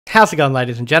How's it going,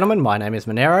 ladies and gentlemen? My name is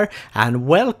Menaero, and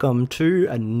welcome to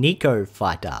a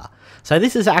NekoFight. So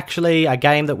this is actually a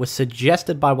game that was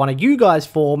suggested by one of you guys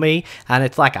for me, and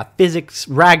it's like a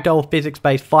ragdoll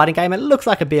physics-based fighting game. It looks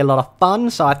like it'd be a lot of fun,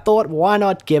 so I thought, why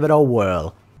not give it a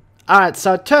whirl? Alright,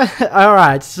 so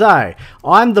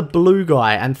I'm the blue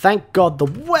guy, and thank God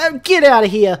get out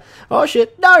of here! Oh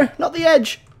shit, no, not the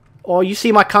edge! Oh, you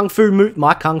see my kung fu move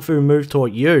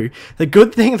toward you. The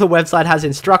good thing the website has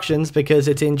instructions because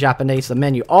it's in Japanese, the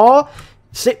menu. Oh,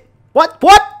 sit. What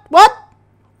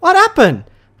happened?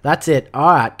 That's it.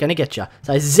 Alright, gonna get you.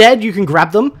 So Z, you can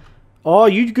grab them. Oh,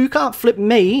 you can't flip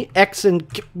me. X and...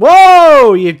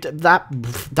 Whoa!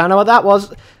 Don't know what that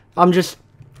was. I'm just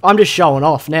showing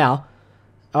off now.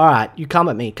 Alright, you come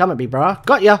at me, bro.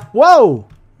 Got ya. Whoa!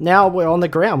 Now we're on the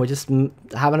ground. We're just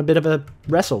having a bit of a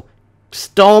wrestle.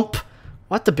 Stomp!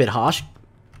 What, a bit harsh.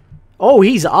 Oh,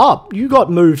 he's up. You got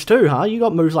moves too, huh? You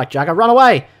got moves like Jagger. Run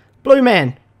away! Blue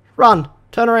man! Run!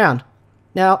 Turn around.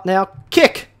 Now,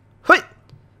 kick! Hit!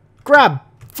 Grab!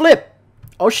 Flip!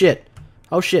 Oh shit.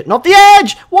 Oh shit. Not the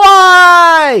edge!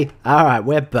 Why? Alright,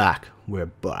 we're back. We're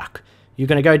back. You're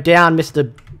gonna go down,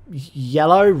 Mr.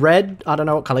 Yellow? Red? I don't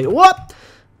know what color. What?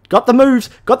 Got the moves!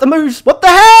 Got the moves! What the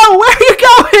hell? Where are you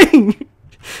going?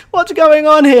 What's going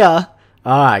on here?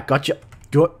 Alright, gotcha.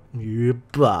 Good. You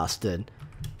bastard.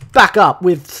 Back up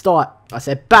with style. I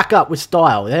said back up with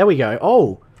style. There we go.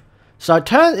 Oh. So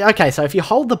okay, so if you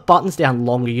hold the buttons down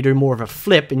longer, you do more of a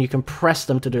flip, and you can press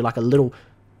them to do like a little...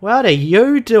 What are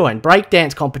you doing?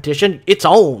 Breakdance competition? It's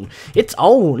on. It's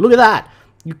on. Look at that.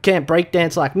 You can't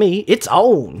breakdance like me. It's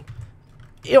on.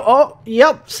 Oh,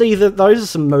 yep. See, those are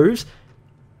some moves.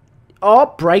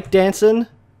 Oh, breakdancing.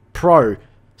 Pro.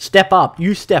 Step up.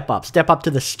 You step up. Step up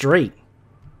to the street.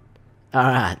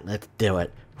 Alright, let's do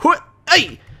it.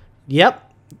 Hey!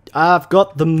 Yep. I've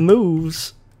got the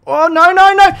moves. Oh, no.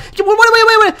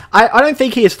 Wait. I don't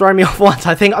think he has thrown me off once.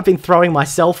 I think I've been throwing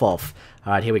myself off.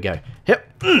 Alright, here we go.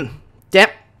 Damn.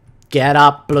 Get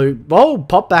up, blue. Oh,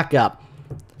 pop back up.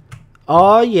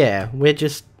 Oh, yeah. We're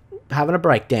just having a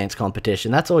breakdance competition.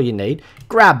 That's all you need.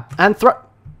 Grab and throw.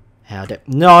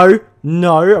 No.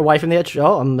 Away from the edge.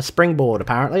 Oh, I'm a springboard,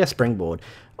 apparently. A springboard.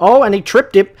 Oh, and he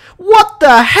tripped it. What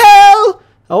the hell?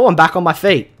 Oh, I'm back on my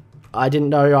feet. I didn't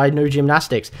know I knew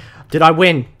gymnastics. Did I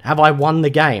win? Have I won the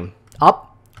game?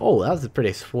 Up. Oh, that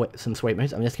was some sweet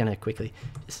moves. I'm just going to quickly...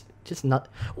 Just not...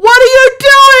 What are you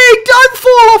doing? Don't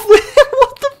fall off with...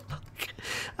 What the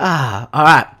fuck?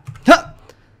 Alright. Huh.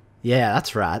 Yeah,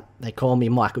 that's right. They call me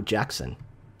Michael Jackson.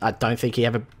 I don't think he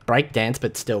ever breakdanced,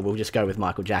 but still, we'll just go with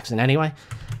Michael Jackson anyway.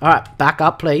 Alright, back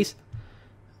up, please.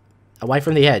 Away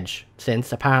from the edge,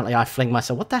 since apparently I fling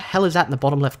myself. What the hell is that in the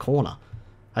bottom left corner?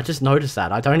 I just noticed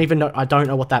that. I don't even know. I don't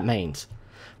know what that means.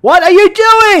 What are you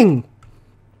doing?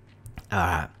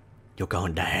 Alright, you're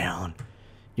going down.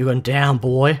 You're going down,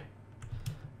 boy.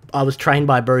 I was trained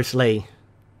by Bruce Lee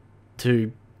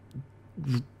to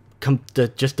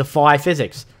just defy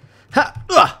physics.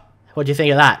 What do you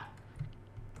think of that?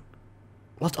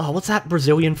 What's that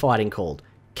Brazilian fighting called?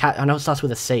 I know it starts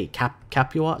with a C.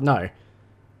 Capua? No.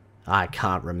 I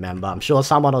can't remember. I'm sure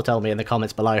someone will tell me in the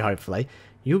comments below, hopefully.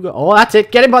 Oh, that's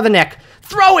it. Get him by the neck.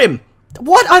 Throw him!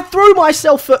 What? I threw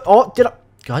myself for... Oh, did I...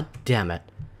 God damn it.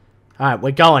 Alright,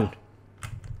 we're going.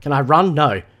 Can I run?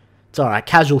 No. It's alright.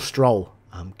 Casual stroll.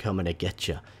 I'm coming to get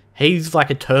you. He's like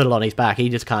a turtle on his back. He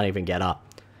just can't even get up.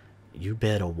 You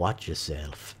better watch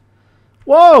yourself.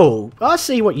 Whoa! I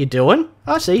see what you're doing.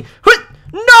 I see.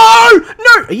 No!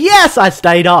 Yes, I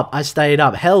stayed up.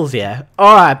 Hells yeah.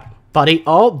 Alright, buddy.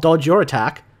 Oh, dodge your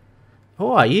attack.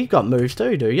 Oh, you got moves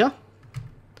too, do you?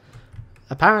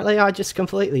 Apparently, I just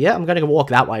completely... Yeah, I'm going to walk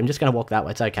that way. I'm just going to walk that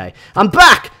way. It's okay. I'm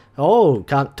back! Oh,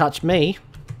 can't touch me.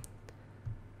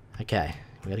 Okay.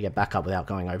 We got to get back up without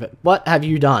going over. What have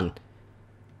you done?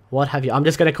 What have you... I'm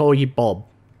just going to call you Bob.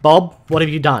 Bob, what have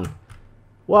you done?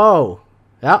 Whoa.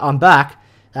 Yeah, I'm back.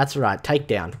 That's right.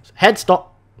 Takedown. Head stomp.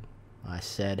 I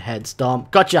said head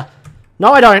stomp. Gotcha.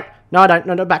 No, I don't. No,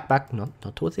 back.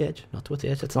 Not towards the edge. Not towards the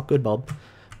edge. That's not good, Bob.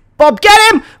 Bob,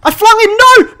 get him! I flung him!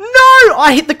 No!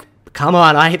 I hit the... Come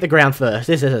on, I hit the ground first.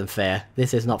 This isn't fair.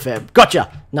 This is not fair. Gotcha!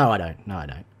 No, I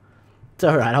don't. It's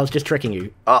alright, I was just tricking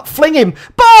you. Oh, fling him!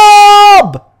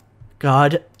 Bob!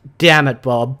 God damn it,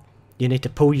 Bob. You need to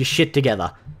pull your shit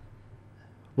together.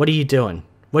 What are you doing?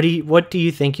 What do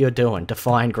you think you're doing?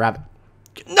 Defying gravity?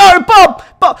 No, Bob!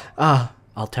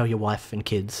 I'll tell your wife and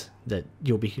kids that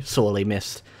you'll be sorely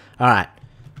missed. Alright.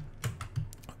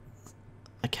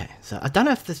 Okay, so I don't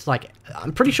know if this, like...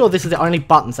 I'm pretty sure this is the only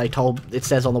buttons it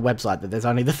says on the website, that there's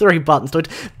only the 3 buttons to it.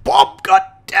 Bob, god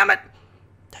damn it!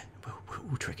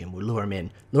 We'll trick him, we'll lure him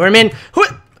in. Lure him in!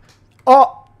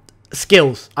 Oh!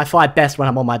 Skills. I fight best when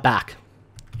I'm on my back.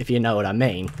 If you know what I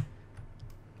mean.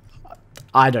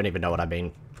 I don't even know what I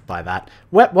mean by that.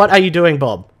 What are you doing,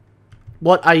 Bob?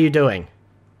 What are you doing?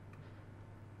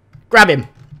 Grab him.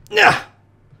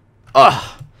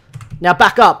 Ugh. Now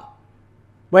back up.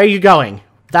 Where are you going?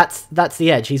 That's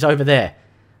the edge. He's over there.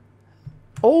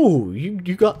 Oh,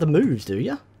 you got the moves, do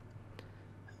you?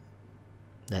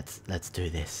 Let's do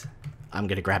this. I'm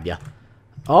gonna grab you.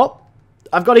 Oh,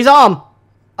 I've got his arm.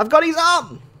 I've got his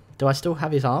arm. Do I still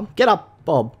have his arm? Get up,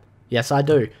 Bob. Yes, I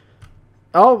do.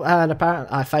 Oh, and apparently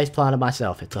I face planted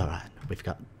myself. It's alright. We've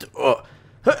got...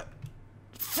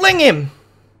 Fling him!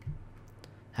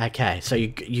 Okay, so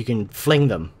you can fling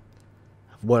them.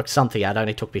 I've worked something out. It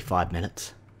only took me 5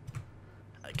 minutes.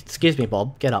 Excuse me,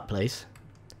 Bob. Get up, please.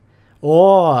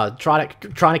 Oh, trying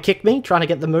to kick me? Trying to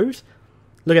get the moves?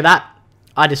 Look at that.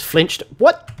 I just flinched.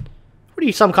 What? What are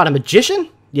you, some kind of magician?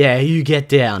 Yeah, you get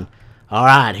down.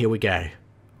 Alright, here we go.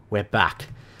 We're back.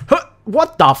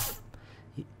 What the f...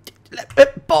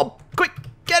 Bob, quick,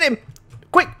 get him!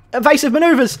 Quick, evasive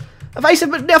maneuvers!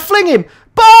 Now fling him!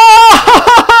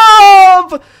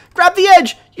 Bob! Grab the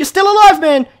edge! You're still alive,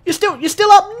 man! You're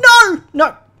still up! No!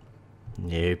 No!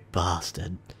 You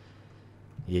bastard.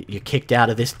 You're kicked out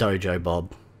of this dojo,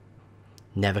 Bob.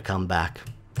 Never come back.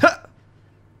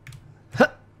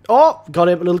 Oh, got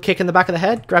him a little kick in the back of the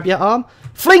head. Grab your arm.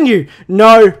 Fling you!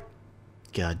 No!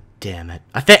 God damn it.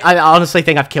 I honestly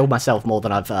think I've killed myself more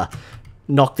than I've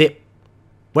knocked it.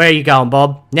 Where are you going,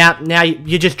 Bob? Now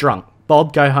you're just drunk.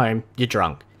 Bob, go home. You're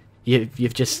drunk. You've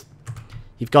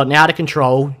gotten out of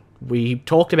control. We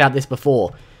talked about this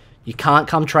before. You can't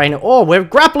come train. Oh, we're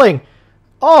grappling.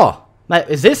 Oh, mate,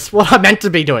 is this what I meant to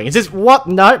be doing? Is this what?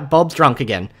 No, Bob's drunk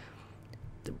again.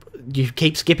 You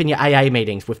keep skipping your AA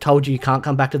meetings. We've told you can't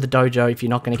come back to the dojo if you're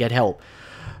not going to get help.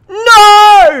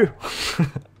 No!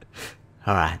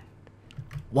 Alright.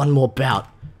 One more bout.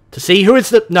 To see who is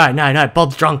the... No,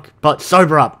 Bob's drunk. But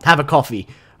sober up. Have a coffee.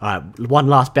 Alright, one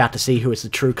last bout to see who is the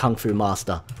true Kung Fu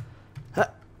master.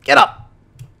 Get up!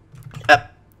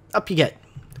 Up you get.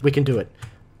 We can do it.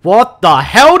 What the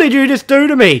hell did you just do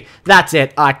to me? That's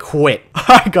it. I quit.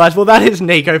 Alright, guys. Well, that is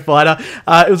NekoFighter.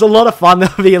 It was a lot of fun.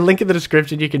 There'll be a link in the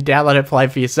description. You can download and play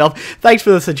for yourself. Thanks for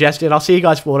the suggestion. I'll see you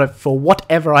guys for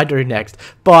whatever I do next.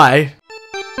 Bye.